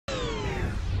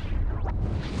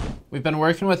We've been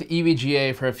working with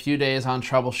EVGA for a few days on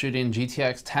troubleshooting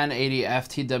GTX 1080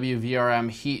 FTW VRM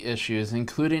heat issues,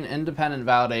 including independent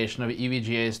validation of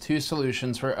EVGA's two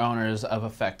solutions for owners of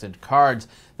affected cards.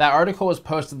 That article was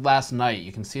posted last night.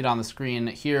 You can see it on the screen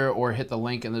here or hit the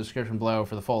link in the description below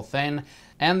for the full thing.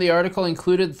 And the article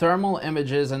included thermal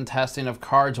images and testing of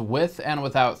cards with and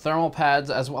without thermal pads,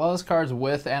 as well as cards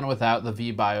with and without the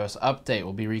VBIOS update.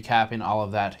 We'll be recapping all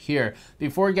of that here.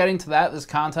 Before getting to that, this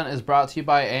content is brought to you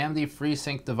by AMD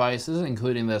FreeSync devices,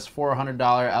 including this $400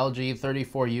 LG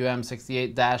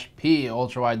 34UM68-P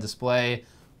ultra-wide display,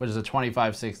 which is a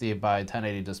 2560 by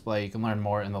 1080 display. You can learn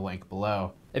more in the link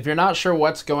below. If you're not sure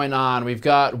what's going on, we've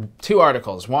got two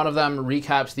articles. One of them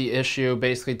recaps the issue.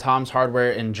 Basically, Tom's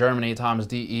Hardware in Germany, Tom's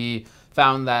DE,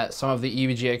 found that some of the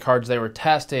EVGA cards they were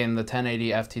testing, the 1080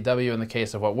 FTW in the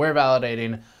case of what we're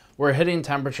validating, were hitting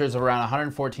temperatures of around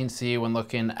 114 C when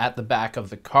looking at the back of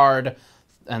the card,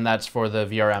 and that's for the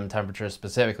VRM temperatures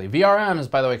specifically.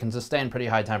 VRMs, by the way, can sustain pretty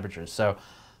high temperatures, so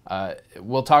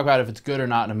we'll talk about if it's good or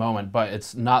not in a moment, but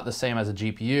it's not the same as a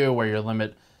GPU where your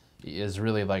limit is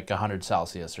really like 100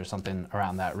 Celsius or something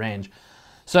around that range.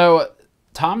 So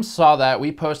Tom saw that.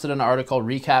 We posted an article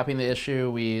recapping the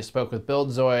issue. We spoke with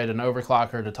BuildZoid, an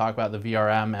overclocker, to talk about the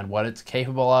VRM and what it's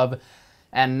capable of.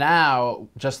 And now,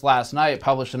 just last night,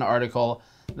 published an article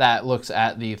that looks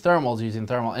at the thermals using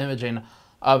thermal imaging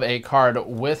of a card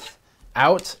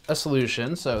without a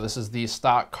solution. So this is the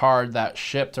stock card that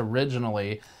shipped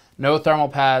originally. No thermal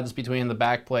pads between the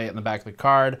back plate and the back of the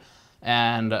card,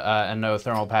 and no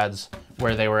thermal pads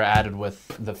where they were added with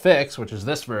the fix, which is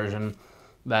this version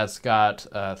that's got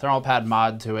a thermal pad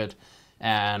mod to it,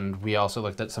 and we also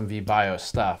looked at some VBIOS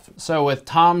stuff. So with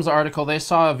Tom's article, they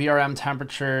saw VRM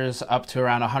temperatures up to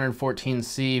around 114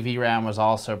 C. VRAM was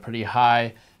also pretty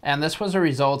high, and this was a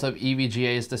result of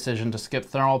EVGA's decision to skip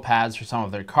thermal pads for some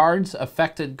of their cards.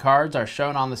 Affected cards are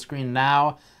shown on the screen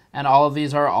now, and all of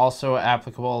these are also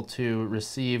applicable to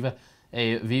receive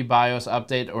a VBIOS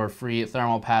update or free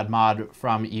thermal pad mod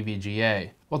from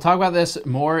EVGA. We'll talk about this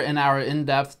more in our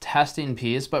in-depth testing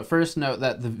piece, but first note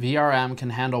that the VRM can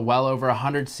handle well over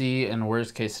 100 C in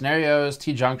worst case scenarios.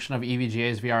 T-junction of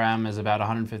EVGA's VRM is about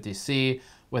 150 C,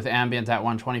 with ambient at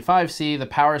 125 C. The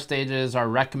power stages are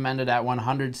recommended at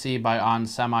 100 C by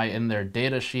onsemi in their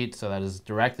data sheet, so that is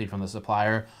directly from the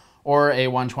supplier, or a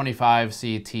 125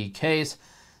 C T case.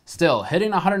 Still,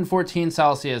 hitting 114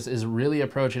 Celsius is really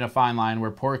approaching a fine line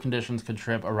where poor conditions could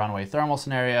trip a runaway thermal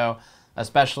scenario,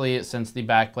 especially since the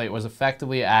backplate was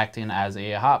effectively acting as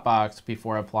a hotbox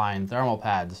before applying thermal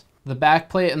pads. The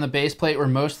backplate and the baseplate were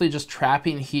mostly just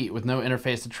trapping heat with no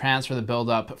interface to transfer the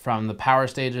buildup from the power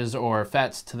stages or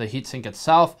FETs to the heatsink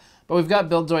itself, but we've got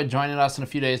BuildZoid joining us in a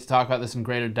few days to talk about this in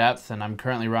greater depth, and I'm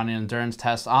currently running endurance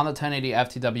tests on the 1080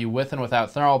 FTW with and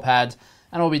without thermal pads,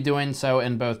 and we'll be doing so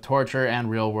in both torture and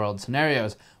real-world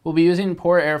scenarios. We'll be using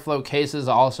poor airflow cases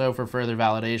also for further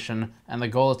validation, and the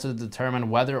goal is to determine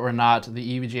whether or not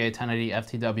the EVGA 1080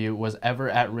 FTW was ever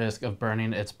at risk of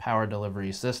burning its power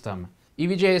delivery system.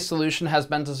 EVGA's solution has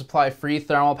been to supply free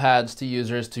thermal pads to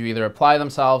users to either apply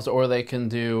themselves, or they can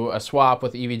do a swap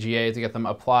with EVGA to get them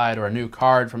applied, or a new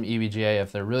card from EVGA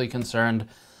if they're really concerned.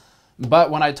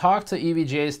 But when I talked to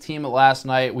EVGA's team last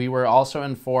night, we were also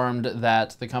informed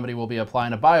that the company will be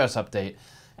applying a BIOS update.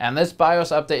 And this BIOS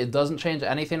update, it doesn't change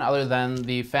anything other than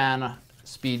the fan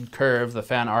speed curve, the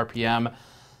fan RPM.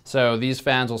 So these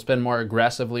fans will spin more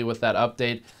aggressively with that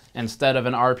update. Instead of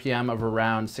an RPM of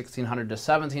around 1600 to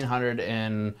 1700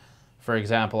 in, for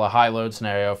example, a high load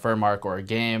scenario, Furmark, or a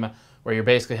game, where you're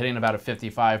basically hitting about a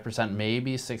 55%,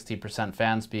 maybe 60%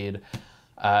 fan speed.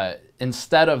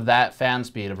 Instead of that fan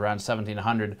speed of around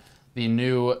 1700, the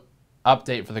new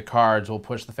update for the cards will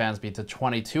push the fan speed to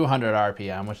 2200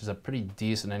 RPM, which is a pretty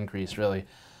decent increase, really.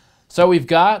 So we've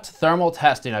got thermal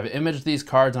testing. I've imaged these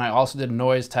cards, and I also did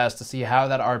noise tests to see how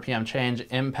that RPM change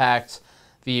impacts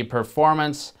the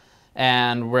performance,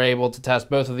 and we're able to test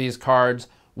both of these cards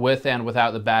with and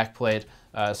without the backplate,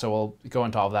 so we'll go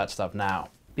into all of that stuff now.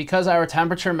 Because our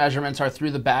temperature measurements are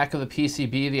through the back of the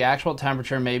PCB, the actual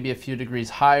temperature may be a few degrees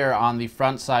higher on the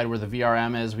front side where the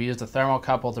VRM is. We used a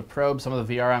thermocouple to probe some of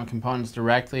the VRM components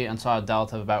directly and saw a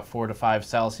delta of about 4 to 5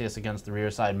 Celsius against the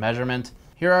rear side measurement.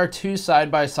 Here are two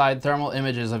side-by-side thermal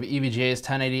images of EVGA's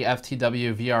 1080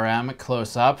 FTW VRM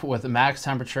close up, with max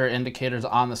temperature indicators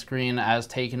on the screen as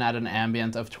taken at an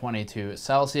ambient of 22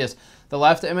 Celsius. The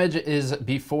left image is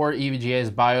before EVGA's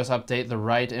BIOS update. The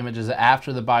right image is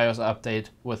after the BIOS update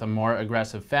with a more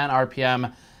aggressive fan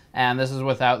RPM, and this is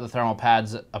without the thermal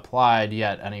pads applied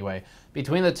yet anyway.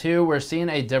 Between the two, we're seeing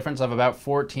a difference of about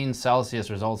 14 Celsius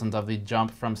resultant of the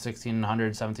jump from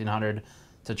 1600, 1700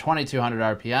 to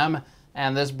 2200 RPM,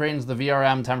 and this brings the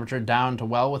VRM temperature down to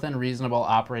well within reasonable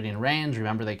operating range.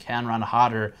 Remember, they can run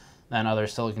hotter than other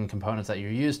silicon components that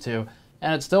you're used to,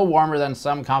 and it's still warmer than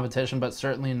some competition, but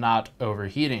certainly not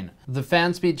overheating. The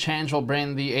fan speed change will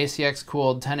bring the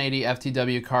ACX-cooled 1080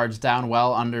 FTW cards down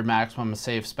well under maximum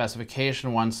safe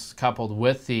specification once coupled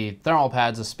with the thermal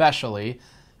pads especially,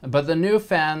 but the new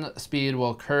fan speed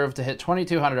will curve to hit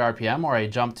 2200 RPM, or a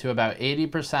jump to about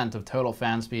 80% of total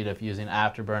fan speed if using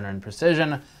afterburner and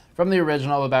precision, from the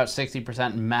original of about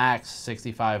 60%, max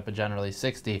 65, but generally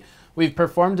 60. We've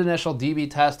performed initial dB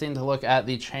testing to look at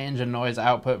the change in noise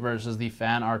output versus the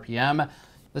fan RPM.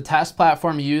 The test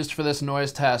platform used for this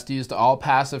noise test used all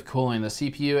passive cooling. The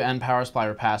CPU and power supply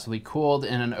were passively cooled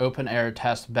in an open air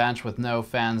test bench with no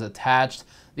fans attached.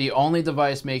 The only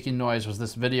device making noise was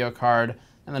this video card,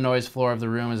 and the noise floor of the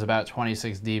room is about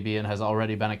 26 dB and has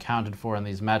already been accounted for in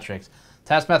these metrics.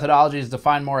 Test methodology is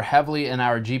defined more heavily in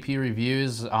our GP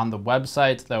reviews on the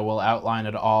website, though we'll outline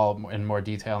it all in more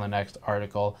detail in the next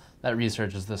article that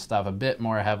researches this stuff a bit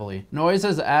more heavily. Noise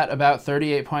is at about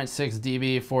 38.6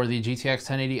 dB for the GTX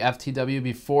 1080 FTW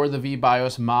before the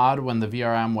VBIOS mod, when the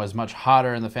VRM was much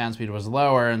hotter and the fan speed was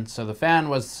lower, and so the fan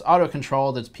was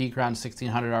auto-controlled. Its peak around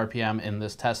 1600 RPM in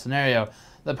this test scenario.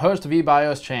 The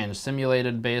post-VBIOS change,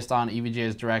 simulated based on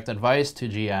EVGA's direct advice to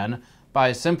GN,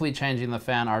 by simply changing the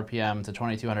fan RPM to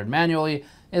 2200 manually,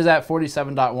 is at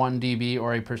 47.1 dB,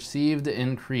 or a perceived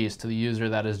increase to the user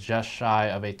that is just shy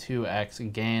of a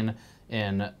 2x gain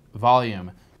in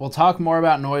volume. We'll talk more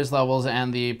about noise levels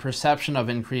and the perception of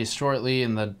increase shortly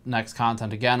in the next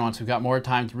content again, once we've got more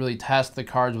time to really test the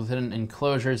cards within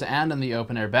enclosures and in the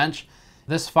open air bench.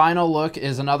 This final look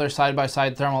is another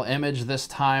side-by-side thermal image, this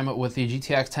time with the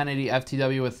GTX 1080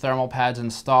 FTW with thermal pads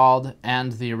installed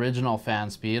and the original fan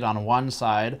speed on one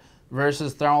side,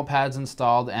 versus thermal pads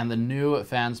installed and the new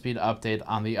fan speed update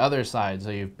on the other side. So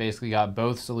you've basically got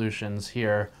both solutions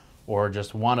here, or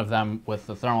just one of them with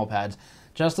the thermal pads.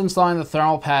 Just installing the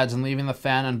thermal pads and leaving the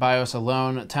fan and BIOS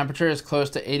alone, temperature is close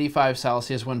to 85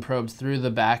 Celsius when probed through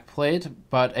the back plate,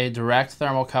 but a direct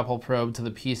thermocouple probe to the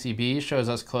PCB shows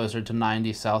us closer to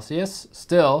 90 Celsius.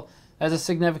 Still, that's a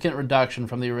significant reduction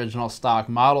from the original stock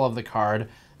model of the card,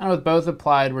 and with both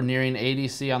applied, we're nearing 80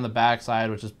 C on the backside,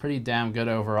 which is pretty damn good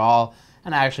overall,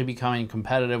 and actually becoming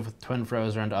competitive with Twin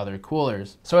Frozer and other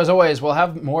coolers. So as always, we'll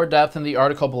have more depth in the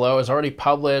article below. It's already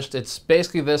published. It's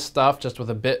basically this stuff, just with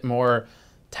a bit more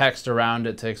text around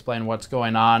it to explain what's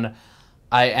going on.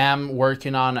 I am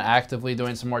working on actively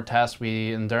doing some more tests.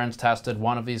 We endurance tested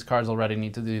one of these cards already,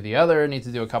 need to do the other, need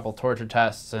to do a couple torture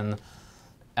tests in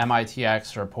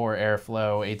MITX or poor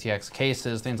airflow, ATX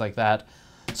cases, things like that.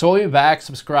 So we'll be back.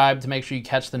 Subscribe to make sure you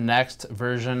catch the next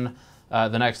version,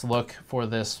 the next look for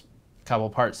this couple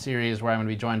part series, where I'm going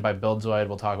to be joined by Buildzoid.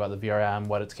 We'll talk about the VRM,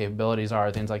 what its capabilities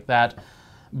are, things like that.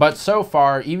 But so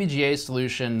far, EVGA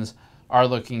solutions are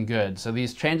looking good. So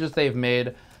these changes they've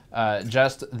made,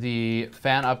 just the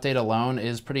fan update alone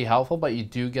is pretty helpful, but you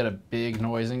do get a big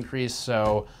noise increase.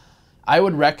 So I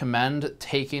would recommend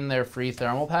taking their free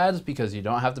thermal pads, because you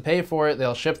don't have to pay for it.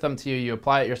 They'll ship them to you, you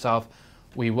apply it yourself.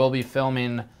 We will be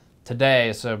filming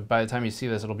today, so by the time you see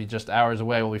this, it'll be just hours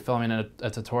away. We'll be filming a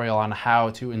tutorial on how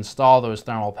to install those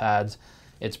thermal pads.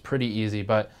 It's pretty easy,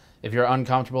 but if you're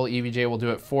uncomfortable, EVGA will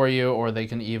do it for you, or they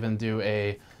can even do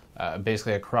a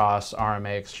basically a cross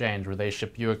RMA exchange, where they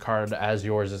ship you a card as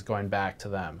yours is going back to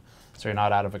them, so you're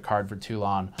not out of a card for too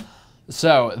long.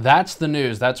 So that's the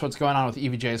news. That's what's going on with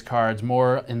EVGA's cards.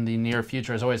 More in the near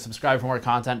future. As always, subscribe for more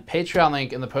content. Patreon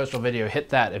link in the postal video. Hit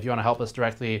that if you want to help us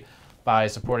directly by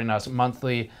supporting us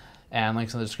monthly, and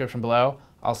links in the description below.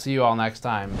 I'll see you all next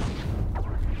time.